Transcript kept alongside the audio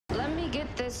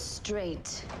get this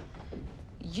straight.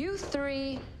 You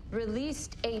three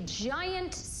released a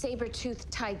giant saber-toothed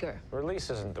tiger. Release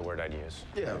isn't the word I'd use.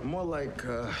 Yeah, more like,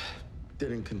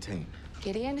 didn't contain.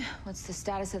 Gideon, what's the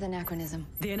status of the anachronism?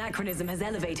 The anachronism has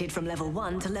elevated from level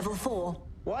 1 to level 4.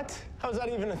 What? How's that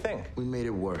even a thing? We made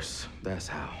it worse, that's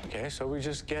how. Okay, so we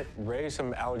just get Ray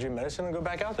some allergy medicine and go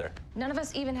back out there. None of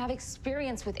us even have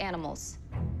experience with animals.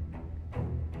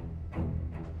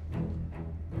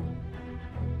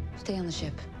 Stay on the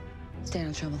ship. Stay out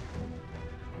of trouble.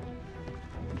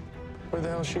 Where the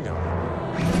hell is she going?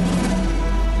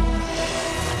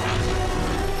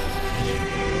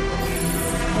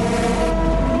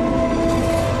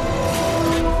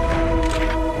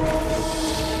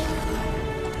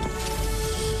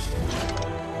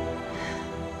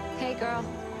 Hey, girl.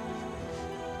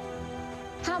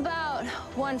 How about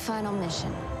one final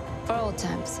mission, for old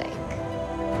time's sake?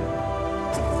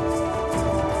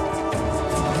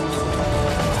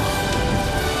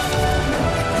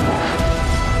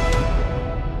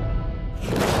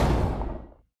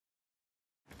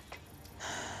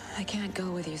 I can't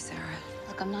go with you, Sarah.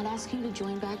 Look, I'm not asking you to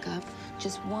join back up.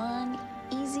 Just one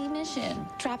easy mission.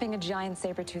 Trapping a giant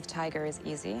saber-toothed tiger is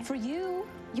easy. For you,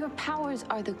 your powers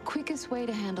are the quickest way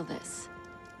to handle this.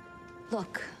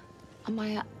 Look,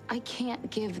 Amaya, I can't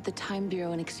give the Time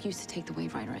Bureau an excuse to take the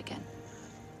Wave Rider again.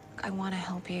 I want to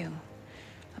help you.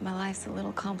 But my life's a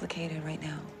little complicated right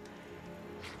now.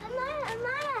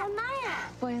 Amaya!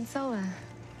 Boy and Sola,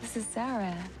 this is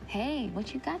Sarah. Hey,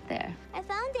 what you got there? I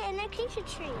found it in a acacia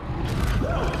tree.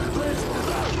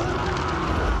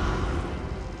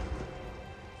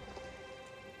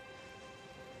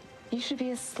 You should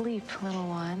be asleep, little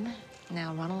one.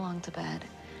 Now run along to bed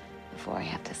before I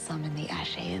have to summon the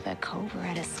Ashe of the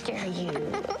Cobra to scare you.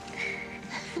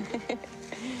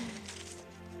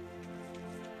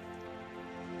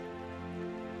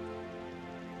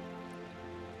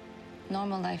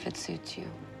 Normal life, it suits you.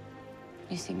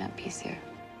 You seem at peace here.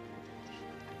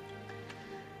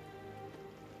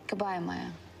 Goodbye, Amaya.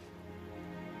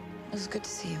 It was good to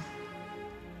see you.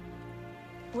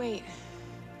 Wait.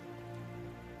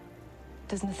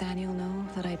 Does Nathaniel know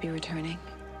that I'd be returning?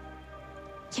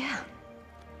 Yeah.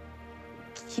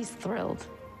 He's thrilled.